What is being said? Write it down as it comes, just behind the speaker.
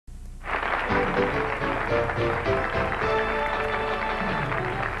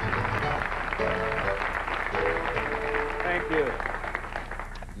Thank you.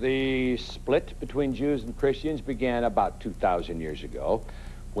 The split between Jews and Christians began about 2,000 years ago,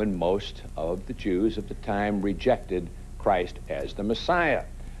 when most of the Jews of the time rejected Christ as the Messiah.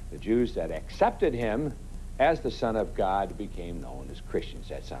 The Jews that accepted him as the Son of God became known as Christians.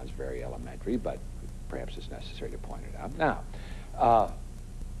 That sounds very elementary, but perhaps it's necessary to point it out. Now,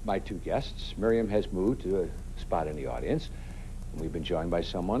 my two guests, Miriam has moved to a spot in the audience, and we've been joined by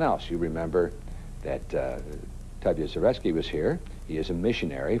someone else. You remember that Tuvia Zareski was here. He is a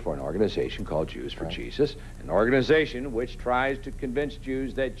missionary for an organization called Jews for Jesus, an organization which tries to convince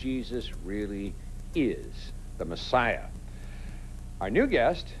Jews that Jesus really is the Messiah. Our new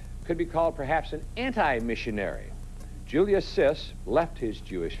guest could be called perhaps an anti-missionary. Julius Sis left his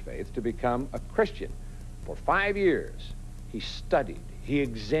Jewish faith to become a Christian. For 5 years, he studied, he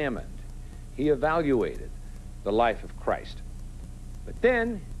examined, he evaluated the life of Christ. But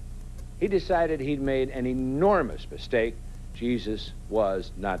then he decided he'd made an enormous mistake. Jesus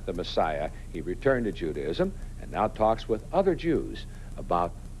was not the Messiah. He returned to Judaism and now talks with other Jews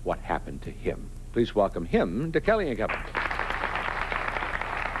about what happened to him. Please welcome him to Kelly & Company.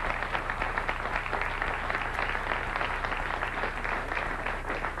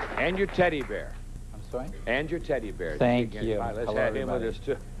 And your teddy bear. I'm sorry? And your teddy bear. Thank you. Let's Hello, have him everybody. with us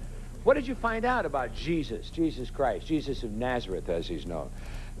too. What did you find out about Jesus, Jesus Christ, Jesus of Nazareth as he's known,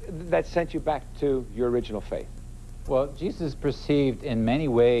 that sent you back to your original faith? Well, Jesus is perceived in many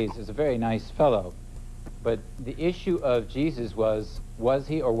ways as a very nice fellow, but the issue of Jesus was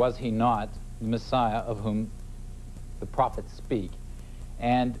he or was he not the Messiah of whom the prophets speak?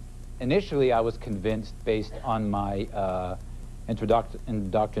 And initially I was convinced, based on my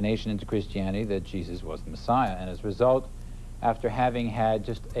indoctrination into Christianity, that Jesus was the Messiah. And as a result, after having had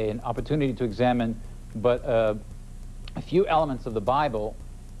just an opportunity to examine but a few elements of the Bible,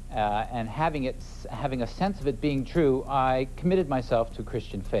 and having a sense of it being true, I committed myself to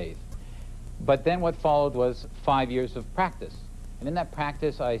Christian faith. But then what followed was 5 years of practice. And in that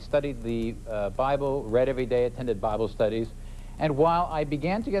practice, I studied the Bible, read every day, attended Bible studies. And while I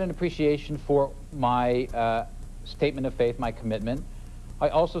began to get an appreciation for my statement of faith, my commitment, I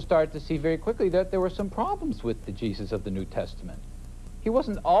also started to see very quickly that there were some problems with the Jesus of the New Testament. He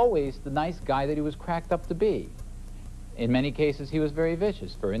wasn't always the nice guy that he was cracked up to be. In many cases, he was very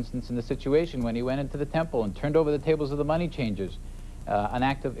vicious. For instance, in the situation when he went into the temple and turned over the tables of the money changers, an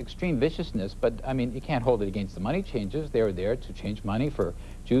act of extreme viciousness. But, I mean, you can't hold it against the money changers. They were there to change money for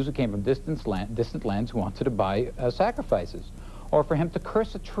Jews who came from distant lands who wanted to buy sacrifices. Or for him to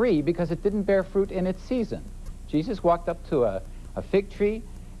curse a tree because it didn't bear fruit in its season. Jesus walked up to a fig tree,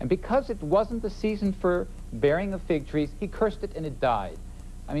 and because it wasn't the season for bearing of fig trees, he cursed it and it died.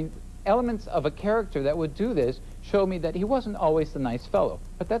 I mean, elements of a character that would do this show me that he wasn't always the nice fellow.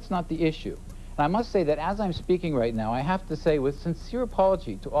 But that's not the issue. And I must say that as I'm speaking right now, I have to say with sincere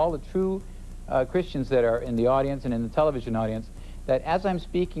apology to all the true Christians that are in the audience and in the television audience, that as I'm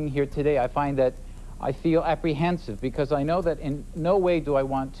speaking here today, I find that I feel apprehensive, because I know that in no way do I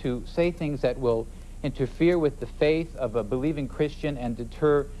want to say things that will interfere with the faith of a believing Christian and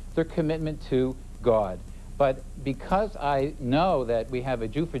deter their commitment to God. But because I know that we have a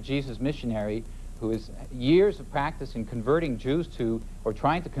Jew for Jesus missionary who has years of practice in converting Jews to, or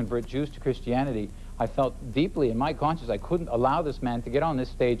trying to convert Jews to Christianity, I felt deeply in my conscience I couldn't allow this man to get on this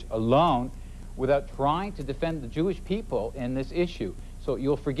stage alone without trying to defend the Jewish people in this issue. So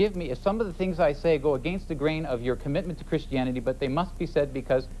you'll forgive me if some of the things I say go against the grain of your commitment to Christianity, but they must be said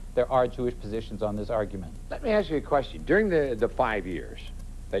because there are Jewish positions on this argument. Let me ask you a question. During the 5 years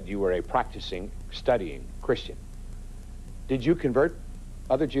that you were a practicing, studying Christian, did you convert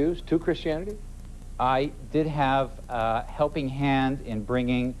other Jews to Christianity? I did have a helping hand in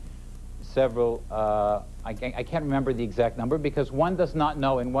bringing several, I can't remember the exact number, because one does not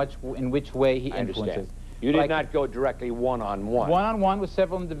know in which way he influences. You did not go directly one-on-one. One-on-one with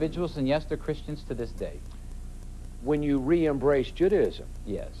several individuals, and yes, they're Christians to this day. When you re-embraced Judaism,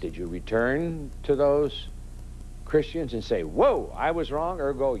 yes, did you return to those Christians and say, whoa, I was wrong,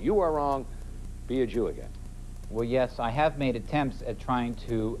 ergo you are wrong, be a Jew again? Well, yes, I have made attempts at trying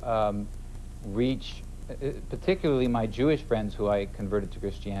to reach, particularly my Jewish friends who I converted to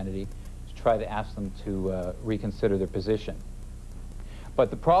Christianity, to try to ask them to reconsider their position. But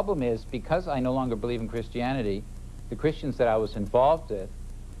the problem is, because I no longer believe in Christianity, the Christians that I was involved with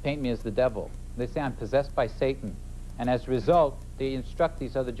paint me as the devil. They say I'm possessed by Satan. And as a result, they instruct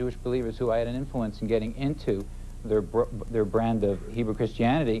these other Jewish believers who I had an influence in getting into their brand of Hebrew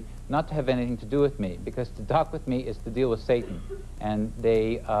Christianity not to have anything to do with me, because to talk with me is to deal with Satan. And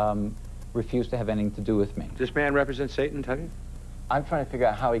they refuse to have anything to do with me. Does this man represent Satan, Tubby? I'm trying to figure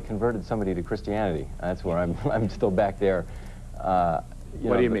out how he converted somebody to Christianity. That's where I'm still back there.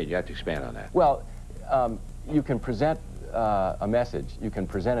 What do you mean? You have to expand on that. Well, you can present a message, you can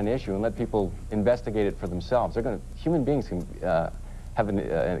present an issue and let people investigate it for themselves. Human beings can have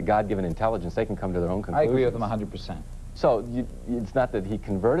a God-given intelligence. They can come to their own conclusions. I agree with him 100%. So it's not that he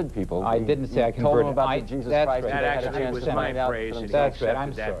converted people. I didn't say I converted. Told them about Jesus Christ. That actually was my phrase, and he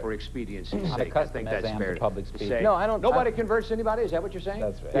accepted that for expediency's sake. I think that's fair to say. No, I don't. Nobody converts anybody. Is that what you're saying?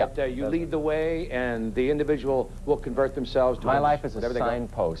 That's right. That you lead the way, and the individual will convert themselves to my life is a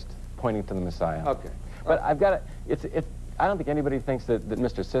signpost pointing to the Messiah. Okay. But I've got to. I don't think anybody thinks that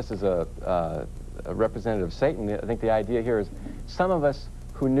Mr. Siss is a representative of Satan. I think the idea here is some of us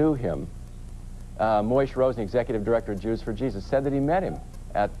who knew him. Moish Rosen, executive director of Jews for Jesus, said that he met him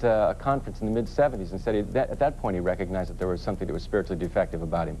at a conference in the mid-'70s and said at that point he recognized that there was something that was spiritually defective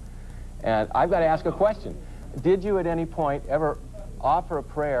about him. And I've got to ask a question. Did you at any point ever offer a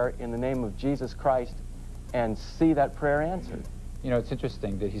prayer in the name of Jesus Christ and see that prayer answered? You know, it's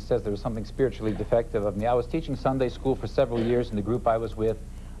interesting that he says there was something spiritually defective of me. I was teaching Sunday school for several years in the group I was with.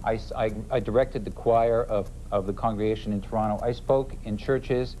 I directed the choir of the congregation in Toronto. I spoke in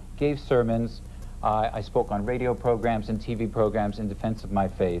churches, gave sermons. I spoke on radio programs and TV programs in defense of my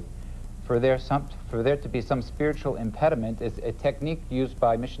faith. For there to be some spiritual impediment is a technique used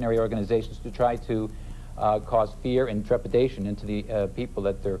by missionary organizations to try to cause fear and trepidation into the people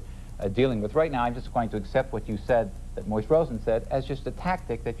that they're dealing with. Right now, I'm just going to accept what you said, that Moish Rosen said, as just a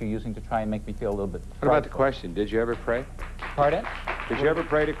tactic that you're using to try and make me feel a little bit frightful. What about the question? Did you ever pray? Pardon? Did you ever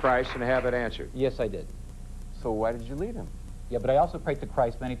pray to Christ and have it answered? Yes, I did. So why did you lead him? Yeah, but I also prayed to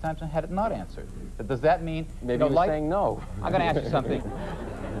Christ many times and had it not answered. But does that mean... Maybe you're saying no. I'm going to ask you something.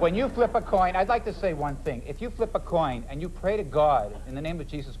 When you flip a coin, I'd like to say one thing. If you flip a coin and you pray to God in the name of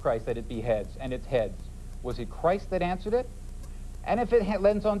Jesus Christ that it be heads, and it's heads, was it Christ that answered it? And if it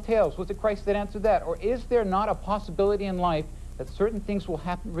lands on tails, was it Christ that answered that? Or is there not a possibility in life that certain things will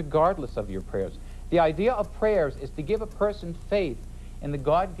happen regardless of your prayers? The idea of prayers is to give a person faith in the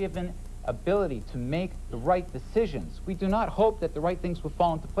God-given ability to make the right decisions. We do not hope that the right things will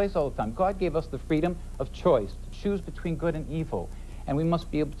fall into place all the time. God gave us the freedom of choice to choose between good and evil, and we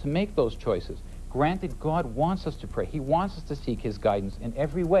must be able to make those choices. Granted, God wants us to pray. He wants us to seek his guidance in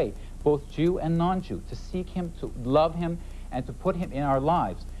every way, both Jew and non-Jew, to seek him, to love him, and to put him in our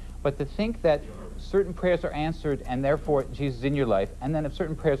lives. But to think that certain prayers are answered and therefore Jesus is in your life, and then if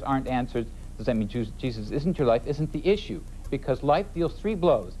certain prayers aren't answered, does that mean Jesus isn't your life? Isn't the issue. Because life deals three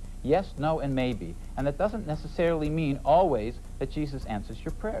blows: yes, no, and maybe. And that doesn't necessarily mean always that Jesus answers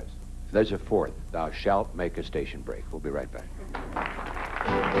your prayers. There's a fourth. Thou shalt make a station break. We'll be right back.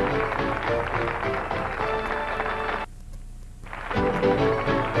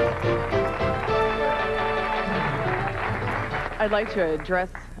 I'd like to address,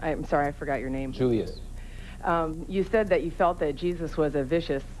 I'm sorry, I forgot your name. Julius. You said that you felt that Jesus was a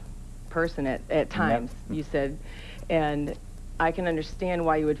vicious person at times, you said, and I can understand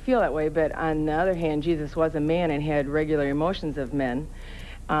why you would feel that way, but on the other hand, Jesus was a man and had regular emotions of men.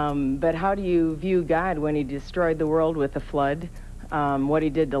 But how do you view God when he destroyed the world with the flood, what he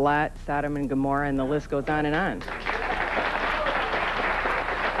did to Lot, Sodom and Gomorrah, and the list goes on and on?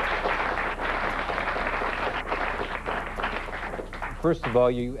 First of all,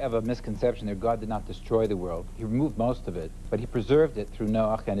 you have a misconception there. God did not destroy the world. He removed most of it, but he preserved it through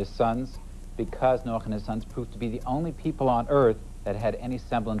Noah and his sons, because Noah and his sons proved to be the only people on earth that had any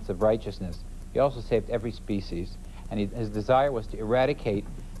semblance of righteousness. He also saved every species, and his desire was to eradicate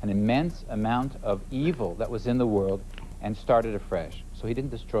an immense amount of evil that was in the world and start it afresh. So he didn't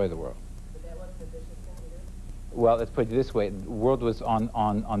destroy the world. But that wasn't a vicious thing to do? Well, let's put it this way. The world was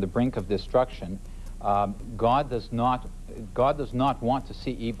on the brink of destruction. God does not want to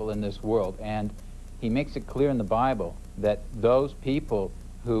see evil in this world, and he makes it clear in the Bible that those people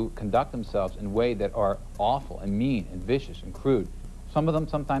who conduct themselves in ways that are awful and mean and vicious and crude, some of them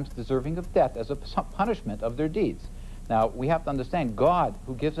sometimes deserving of death as a punishment of their deeds. Now, we have to understand God,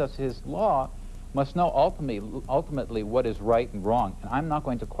 who gives us his law, must know ultimately what is right and wrong, and I'm not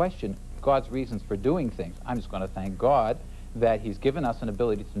going to question God's reasons for doing things. I'm just going to thank God that he's given us an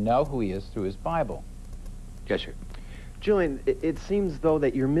ability to know who he is through his Bible. Yes, sir. Julian, it seems, though,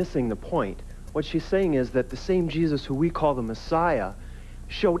 that you're missing the point. What she's saying is that the same Jesus who we call the Messiah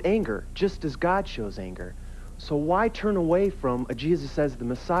showed anger, just as God shows anger. So why turn away from a Jesus as the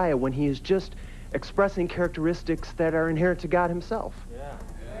Messiah when he is just expressing characteristics that are inherent to God himself? Yeah.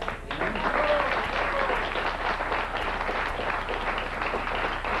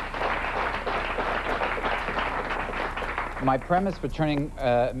 My premise for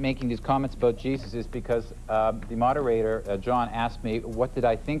making these comments about Jesus is because the moderator, John, asked me what did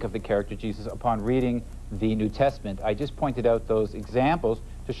I think of the character Jesus upon reading the New Testament. I just pointed out those examples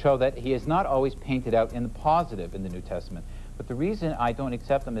to show that he is not always painted out in the positive in the New Testament. But the reason I don't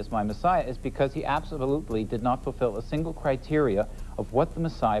accept him as my Messiah is because he absolutely did not fulfill a single criteria of what the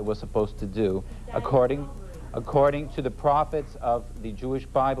Messiah was supposed to do according to the prophets of the Jewish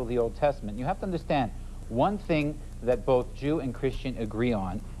Bible, the Old Testament. You have to understand, one thing that both Jew and Christian agree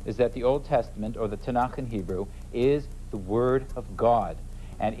on is that the Old Testament, or the Tanakh in Hebrew, is the Word of God.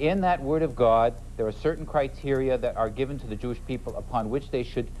 And in that Word of God, there are certain criteria that are given to the Jewish people upon which they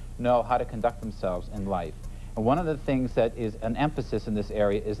should know how to conduct themselves in life. And one of the things that is an emphasis in this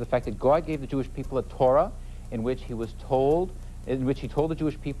area is the fact that God gave the Jewish people a Torah in which he told the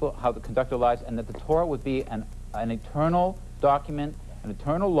Jewish people how to conduct their lives, and that the Torah would be an eternal document, an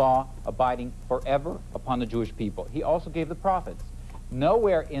eternal law abiding forever upon the Jewish people. He also gave the prophets.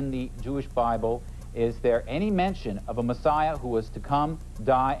 Nowhere in the Jewish Bible is there any mention of a Messiah who was to come,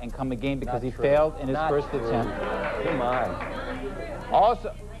 die, and come again because he failed in his first attempt. Come on.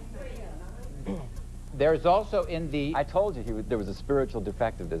 Also, there's also in the... I told you there was a spiritual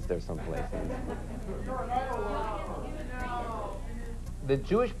defectiveness there someplace. The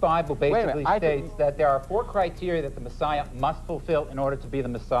Jewish Bible basically states that there are 4 criteria that the Messiah must fulfill in order to be the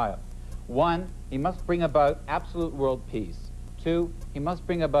Messiah. 1, he must bring about absolute world peace. 2, he must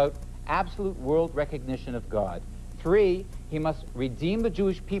bring about absolute world recognition of God. 3, he must redeem the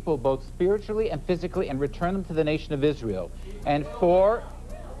Jewish people both spiritually and physically and return them to the nation of Israel. And 4,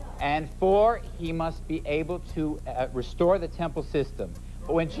 he must be able to restore the temple system.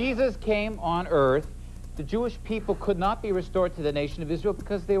 But when Jesus came on earth, the Jewish people could not be restored to the nation of Israel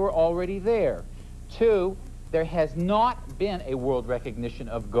because they were already there. 2, there has not been a world recognition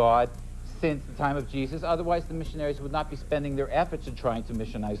of God since the time of Jesus. Otherwise, the missionaries would not be spending their efforts in trying to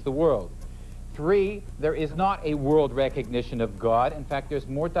missionize the world. 3, there is not a world recognition of God. In fact, there's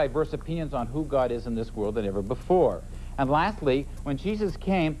more diverse opinions on who God is in this world than ever before. And lastly, when Jesus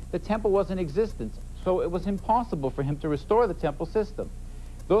came, the temple was in existence, so it was impossible for him to restore the temple system.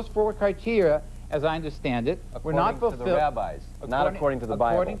 Those 4 criteria, as I understand it, were not fulfilled. According to the rabbis, not according to the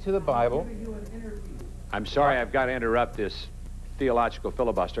Bible. According to the Bible. I'm sorry, I've got to interrupt this theological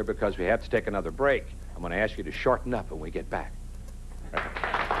filibuster because we have to take another break. I'm going to ask you to shorten up when we get back.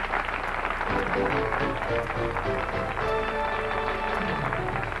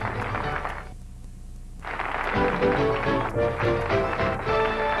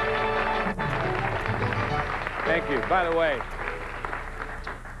 Thank you. By the way,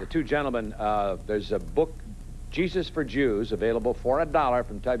 the 2 gentlemen, there's a book, Jesus for Jews, available for $1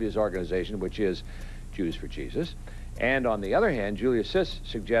 from Tubby's organization, which is Jews for Jesus. And on the other hand, Julia Sis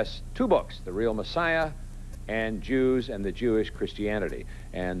suggests 2 books, The Real Messiah and Jews and the Jewish Christianity.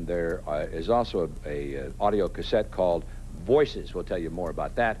 And there is also an audio cassette called Voices. We'll tell you more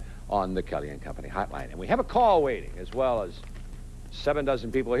about that on the Kelly and Company hotline. And we have a call waiting, as well as 7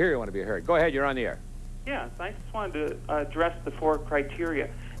 dozen people here who want to be heard. Go ahead, you're on the air. Yes, I just wanted to address the 4 criteria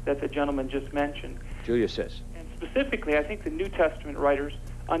that the gentleman just mentioned. Julia Sis. And specifically, I think the New Testament writers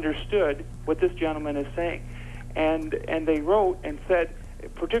understood what this gentleman is saying. And they wrote and said,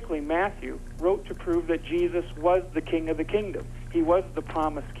 particularly Matthew, wrote to prove that Jesus was the king of the kingdom. He was the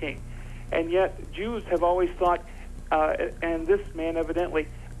promised king. And yet Jews have always thought, and this man evidently,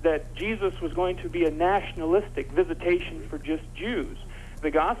 that Jesus was going to be a nationalistic visitation for just Jews.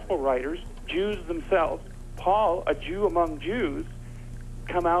 The gospel writers, Jews themselves, Paul, a Jew among Jews,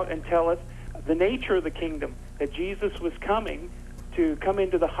 come out and tell us the nature of the kingdom, that Jesus was coming to come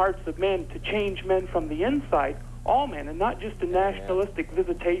into the hearts of men, to change men from the inside, all men, and not just a nationalistic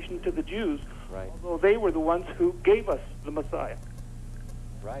visitation to the Jews, right, although they were the ones who gave us the Messiah.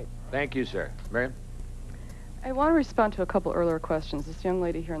 Right. Thank you, sir. Miriam? I want to respond to a couple earlier questions. This young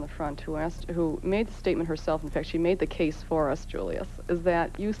lady here in the front who made the statement herself, in fact, she made the case for us, Julius, is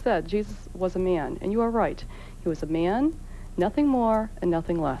that you said Jesus was a man, and you are right. He was a man, nothing more and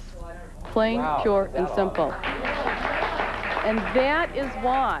nothing less. Plain, pure, and simple. And that is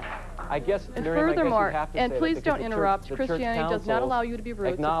why. I guess, And Miriam, furthermore, I guess you have to and say please that don't because interrupt. the church Christianity does not allow you to be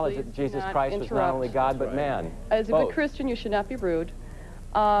rude. Acknowledge so that please Jesus do Christ was not only God but man. As a good Christian, you should not be rude.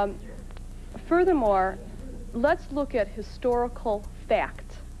 Furthermore, let's look at historical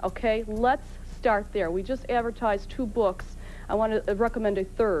fact, okay? Let's start there. We just advertised 2 books. I want to recommend a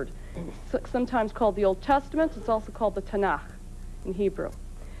 3rd, sometimes called the Old Testament. It's also called the Tanakh in Hebrew.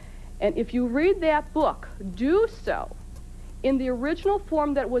 And if you read that book, do so in the original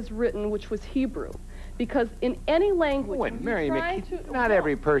form that was written, which was Hebrew. Because in any language, Miriam, not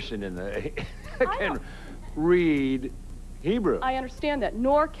every person in the can read Hebrew. I understand that.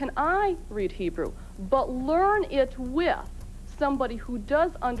 Nor can I read Hebrew. But learn it with somebody who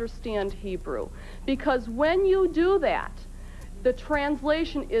does understand Hebrew. Because when you do that, the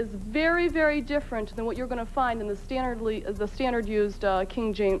translation is very, very different than what you're going to find in the standard used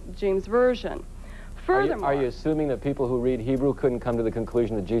King James Version. Furthermore, are you assuming that people who read Hebrew couldn't come to the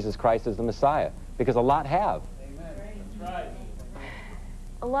conclusion that Jesus Christ is the Messiah? Because a lot have. Amen. That's right.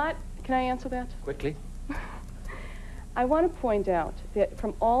 a lot, can I answer that? Quickly. I want to point out that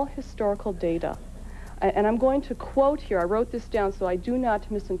from all historical data, and I'm going to quote here, I wrote this down so I do not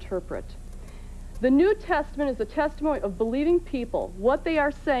misinterpret. The New Testament is the testimony of believing people. What they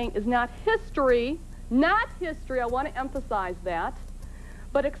are saying is not history, I want to emphasize that,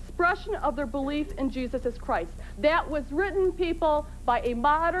 but expression of their belief in Jesus as Christ. That was written, people, by a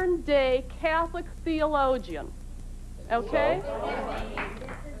modern-day Catholic theologian. Okay?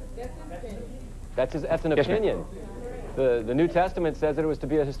 That's an opinion. The New Testament says that it was to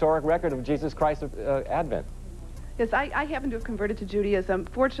be a historic record of Jesus Christ's advent. Yes, I happen to have converted to Judaism.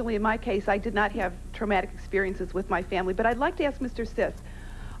 Fortunately, in my case, I did not have traumatic experiences with my family. But I'd like to ask Mr. Siss.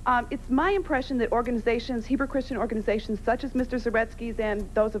 It's my impression that organizations, Hebrew Christian organizations, such as Mr. Zaretsky's and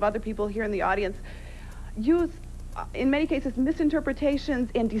those of other people here in the audience, use, in many cases, misinterpretations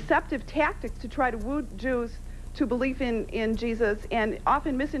and deceptive tactics to try to woo Jews to belief in Jesus, and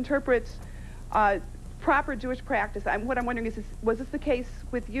often misinterprets proper Jewish practice. What I'm wondering is, was this the case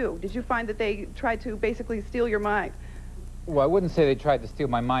with you? Did you find that they tried to basically steal your mind? Well, I wouldn't say they tried to steal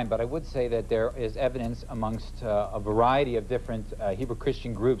my mind, but I would say that there is evidence amongst a variety of different Hebrew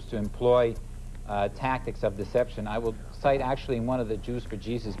Christian groups to employ tactics of deception. I will cite actually in one of the Jews for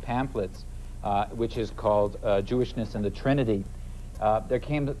Jesus pamphlets, which is called Jewishness and the Trinity. There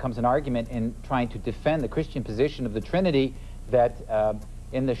comes an argument in trying to defend the Christian position of the Trinity that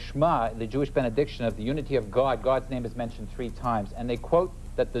in the Shema, the Jewish benediction of the unity of God, God's name is mentioned 3 times, and they quote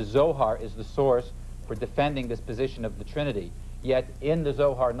that the Zohar is the source for defending this position of the Trinity. Yet in the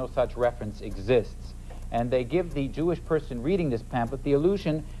Zohar, no such reference exists. And they give the Jewish person reading this pamphlet the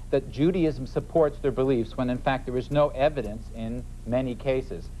illusion that Judaism supports their beliefs, when in fact there is no evidence in many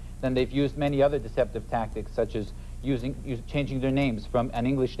cases. Then they've used many other deceptive tactics, such as changing their names from an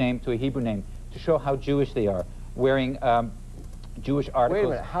English name to a Hebrew name to show how Jewish they are, wearing Jewish articles. Wait a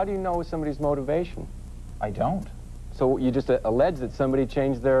minute, how do you know somebody's motivation? I don't. So you just allege that somebody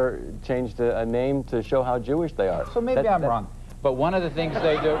changed a name to show how Jewish they are. So maybe I'm wrong. But one of the things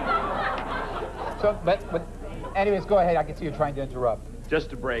they do... So, but anyways, go ahead. I can see you trying to interrupt.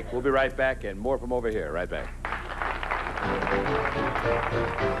 Just a break. We'll be right back, and more from over here. Right back.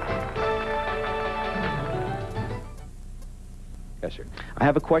 Yes, sir. I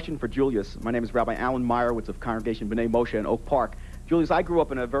have a question for Julius. My name is Rabbi Alan Meyerowitz of Congregation B'nai Moshe in Oak Park. Julius, I grew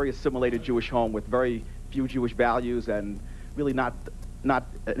up in a very assimilated Jewish home with very few Jewish values and really not an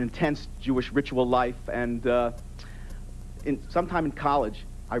intense Jewish ritual life. And sometime in college,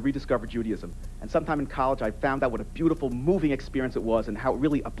 I rediscovered Judaism. And sometime in college, I found out what a beautiful, moving experience it was, and how it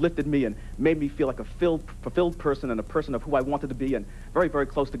really uplifted me and made me feel like a fulfilled person, and a person of who I wanted to be, and very, very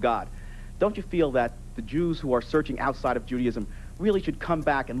close to God. Don't you feel that the Jews who are searching outside of Judaism really should come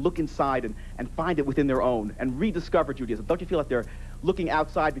back and look inside and find it within their own and rediscover Judaism? Don't you feel like they're looking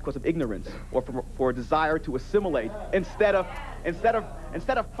outside because of ignorance or for a desire to assimilate instead of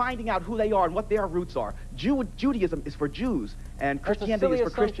finding out who they are and what their roots are? Judaism is for Jews, and Christianity is for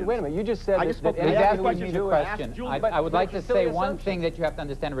Christians. Wait a minute, you just said He's asking you a question. I would like to say one thing that you have to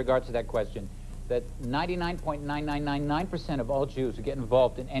understand in regards to that question, that 99.9999% of all Jews who get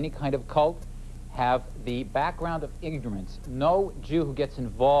involved in any kind of cult have the background of ignorance. No Jew who gets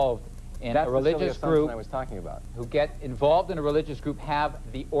involved in a religious group I was talking about. who get involved in a religious group have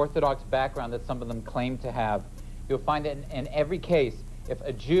the Orthodox background that some of them claim to have. You'll find that in every case, if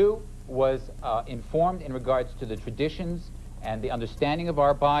a Jew was informed in regards to the traditions and the understanding of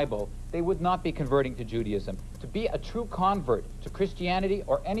our Bible, they would not be converting to Judaism. To be a true convert to Christianity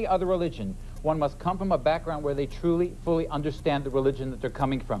or any other religion, one must come from a background where they truly, fully understand the religion that they're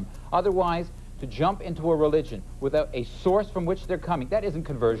coming from. Otherwise, to jump into a religion without a source from which they're coming, that isn't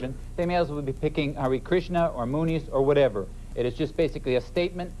conversion. They may as well be picking Hare Krishna or Munis or whatever. It is just basically a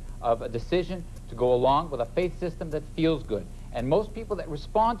statement of a decision to go along with a faith system that feels good. And most people that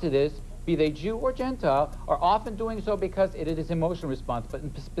respond to this, be they Jew or Gentile, are often doing so because it is emotional response. But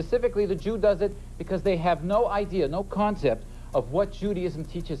specifically, the Jew does it because they have no idea, no concept of what Judaism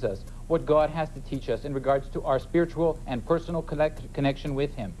teaches us, what God has to teach us in regards to our spiritual and personal connection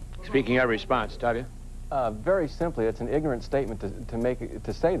with Him. Speaking of response, Tavia? Very simply, it's an ignorant statement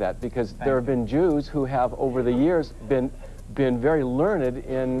to say that, because there have been Jews who have, over the years, been very learned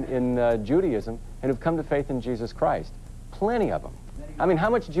in Judaism and have come to faith in Jesus Christ. Plenty of them. I mean, how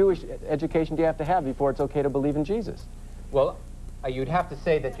much Jewish education do you have to have before it's okay to believe in Jesus? Well, you'd have to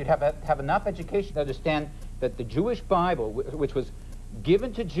say that you'd have enough education to understand that the Jewish Bible, which was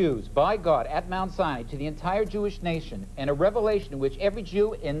given to Jews by God at Mount Sinai to the entire Jewish nation, and a revelation in which every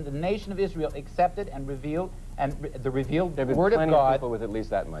Jew in the nation of Israel accepted and revealed, and the revealed Word of Plenty God. of people with at least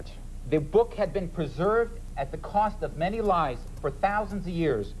that much. The book had been preserved at the cost of many lives for thousands of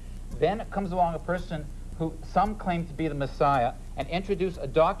years. Then comes along a person who some claim to be the Messiah and introduce a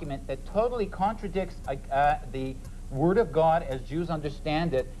document that totally contradicts the Word of God as Jews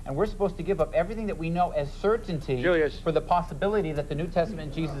understand it, and we're supposed to give up everything that we know as certainty for the possibility that the New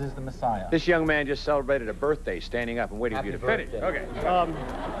Testament Jesus is the Messiah. This young man just celebrated a birthday standing up and waiting for you to finish. Okay.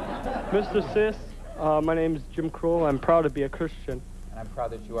 Mr. Sis, my name is Jim Kroll. I'm proud to be a Christian. And I'm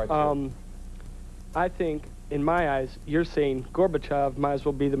proud that you are too. I think, in my eyes, you're saying Gorbachev might as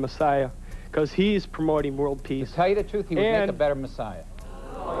well be the Messiah because he's promoting world peace. To tell you the truth, he would make a better Messiah.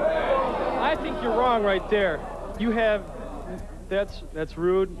 I think you're wrong right there. You have, that's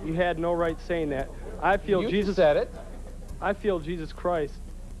rude. You had no right saying that. I feel Jesus said it. I feel Jesus Christ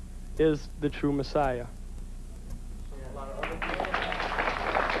is the true Messiah.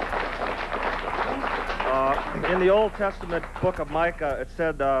 In the Old Testament book of Micah, it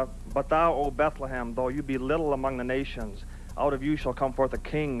said, "But thou, O Bethlehem, though you be little among the nations, out of you shall come forth a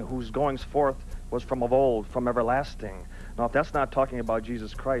king whose goings forth was from of old, from everlasting." Now, if that's not talking about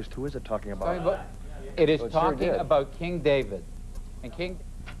Jesus Christ, who is it talking about? It is talking about King David. And King...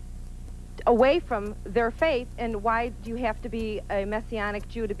 Away from their faith, and why do you have to be a Messianic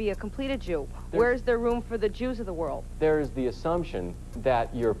Jew to be a completed Jew? Where's there room for the Jews of the world? There's the assumption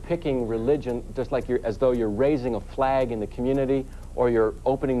that you're picking religion just like as though you're raising a flag in the community or you're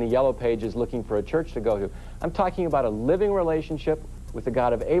opening the yellow pages looking for a church to go to. I'm talking about a living relationship with the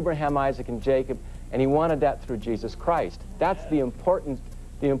God of Abraham, Isaac, and Jacob, and he wanted that through Jesus Christ. That's the important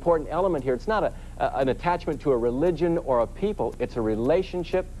element here. It's not an attachment to a religion or a people. It's a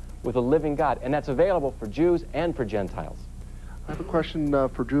relationship with a living God, and that's available for Jews and for Gentiles. I have a question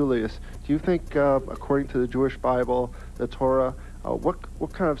for Julius. Do you think, according to the Jewish Bible, the Torah,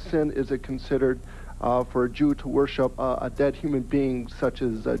 what kind of sin is it considered for a Jew to worship a dead human being such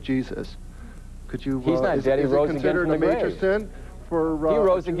as Jesus? Could you? He's not dead. He rose again from the grave. Is it considered a major sin for he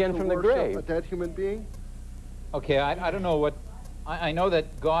rose again from the grave? A dead human being? Okay, I don't know what... I know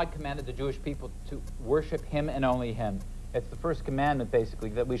that God commanded the Jewish people to worship him and only him. It's the first commandment, basically,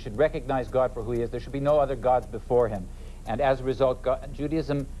 that we should recognize God for who he is. There should be no other gods before him. And as a result,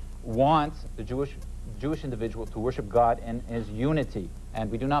 Judaism wants the Jewish individual to worship God in his unity. And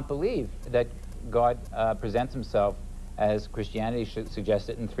we do not believe that God presents himself as Christianity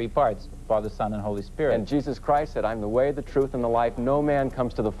suggested in three parts: Father, Son, and Holy Spirit. And Jesus Christ said, "I'm the way, the truth, and the life. No man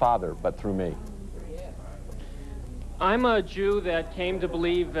comes to the Father but through me." I'm a Jew that came to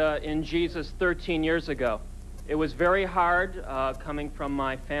believe in Jesus 13 years ago. It was very hard coming from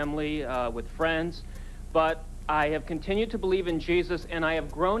my family with friends, but I have continued to believe in Jesus, and I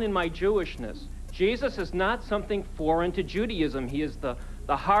have grown in my Jewishness. Jesus is not something foreign to Judaism. He is the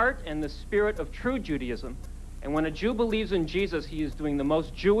heart and the spirit of true Judaism. And when a Jew believes in Jesus, he is doing the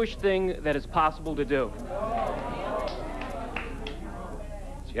most Jewish thing that is possible to do.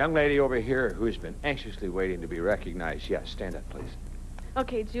 This young lady over here who's been anxiously waiting to be recognized. Yes, stand up, please.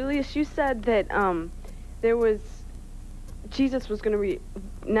 Okay, Julius, you said that Jesus was going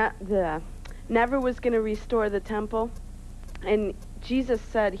to never was going to restore the temple, and Jesus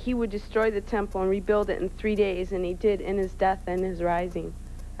said he would destroy the temple and rebuild it in 3 days, and he did in his death and his rising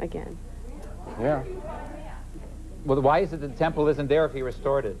again. Yeah. Well, why is it the temple isn't there if he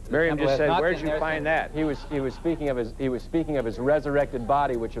restored it? Miriam just said, "Where'd you find that?" He was speaking of his resurrected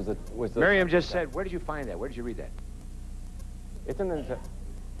body, which was the. Miriam just said, "Where did you find that? Where did you read that?" It's in the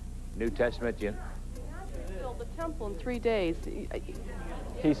New Testament. He built the temple in 3 days.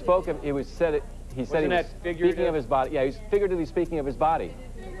 He spoke of. It was said. He said he was speaking of his body. Yeah, he's figuratively speaking of his body.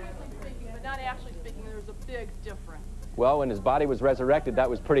 Figuratively speaking, but not actually speaking. There's a big difference. Well, when his body was resurrected, that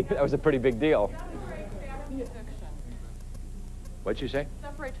was a pretty big deal. What'd you say?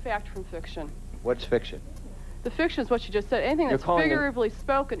 Separate fact from fiction. What's fiction? The fiction is what you just said. Anything that's figuratively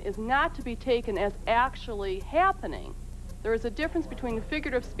spoken is not to be taken as actually happening. There is a difference between the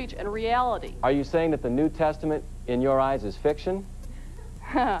figurative speech and reality. Are you saying that the New Testament, in your eyes, is fiction?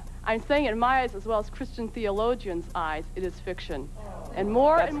 I'm saying it in my eyes as well as Christian theologians' eyes, it is fiction. And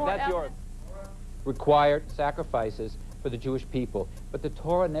more and more evidence required sacrifices for the Jewish people. But the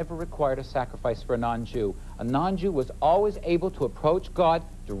Torah never required a sacrifice for a non-Jew. A non-Jew was always able to approach God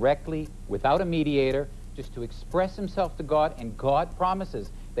directly, without a mediator, just to express himself to God, and God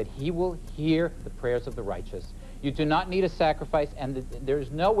promises that he will hear the prayers of the righteous. You do not need a sacrifice, and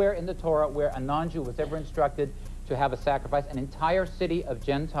there's nowhere in the Torah where a non-Jew was ever instructed to have a sacrifice. An entire city of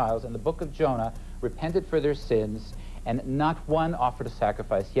Gentiles in the book of Jonah repented for their sins, and not one offered a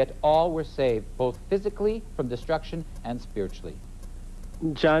sacrifice, yet all were saved, both physically from destruction and spiritually.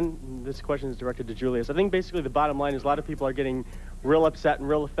 John, this question is directed to Julius. I think basically the bottom line is a lot of people are getting real upset and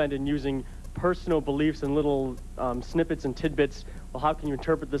real offended and using personal beliefs and little snippets and tidbits. Well, how can you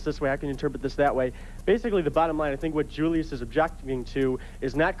interpret this way? How can you interpret this that way? Basically, the bottom line, I think what Julius is objecting to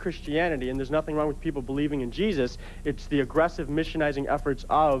is not Christianity, and there's nothing wrong with people believing in Jesus. It's the aggressive missionizing efforts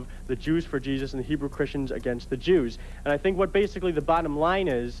of the Jews for Jesus and the Hebrew Christians against the Jews. And I think what basically the bottom line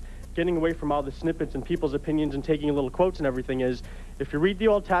is, getting away from all the snippets and people's opinions and taking little quotes and everything, is if you read the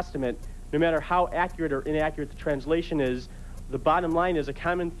Old Testament, no matter how accurate or inaccurate the translation is, the bottom line is a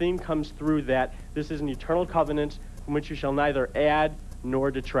common theme comes through that this is an eternal covenant from which you shall neither add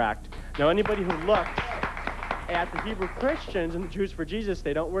nor detract. Now, anybody who looks at the Hebrew Christians and the Jews for Jesus,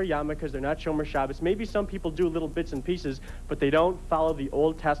 they don't wear yarmulke because they're not Shomer Shabbos. Maybe some people do little bits and pieces, but they don't follow the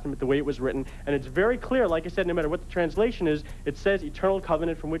Old Testament the way it was written. And it's very clear, like I said, no matter what the translation is, it says eternal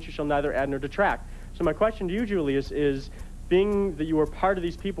covenant from which you shall neither add nor detract. So my question to you, Julius, is being that you were part of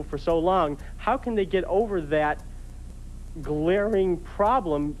these people for so long, how can they get over that glaring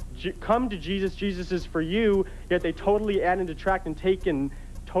problem? Come to Jesus, Jesus is for you, yet they totally add and detract and take and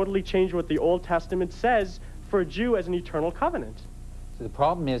totally change what the Old Testament says for a Jew as an eternal covenant. So the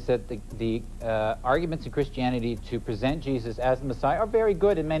problem is that the arguments in Christianity to present Jesus as the Messiah are very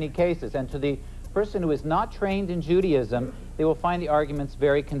good in many cases, and to the person who is not trained in Judaism, they will find the arguments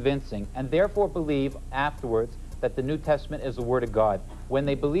very convincing, and therefore believe afterwards that the New Testament is the Word of God. When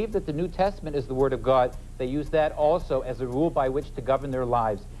they believe that the New Testament is the Word of God, they use that also as a rule by which to govern their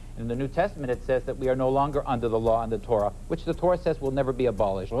lives. In the New Testament, it says that we are no longer under the law and the Torah, which the Torah says will never be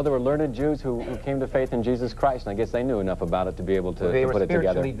abolished. Well, there were learned Jews who came to faith in Jesus Christ, and I guess they knew enough about it to be able to, they were put it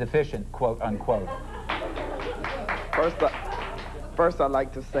together. spiritually deficient, quote unquote. First, I'd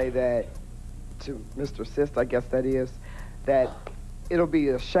like to say that to Mr. Sist, I guess that is, that it'll be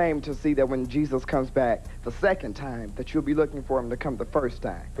a shame to see that when Jesus comes back the second time, that you'll be looking for him to come the first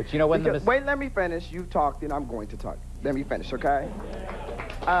time. But you know when wait, let me finish. You've talked, and I'm going to talk. Let me finish, okay?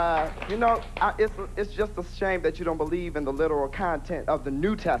 You know, it's just a shame that you don't believe in the literal content of the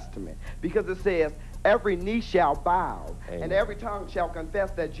New Testament, because it says, every knee shall bow, Amen. And every tongue shall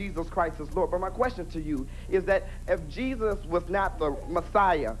confess that Jesus Christ is Lord. But my question to you is that if Jesus was not the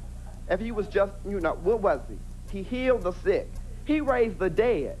Messiah, if he was just, you know, what was he? He healed the sick. He raised the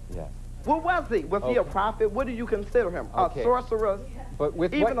dead. Yes. What was he? Was he a prophet? What do you consider him? Okay. A sorcerer? But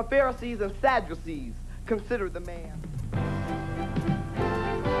with even the Pharisees and Sadducees considered the man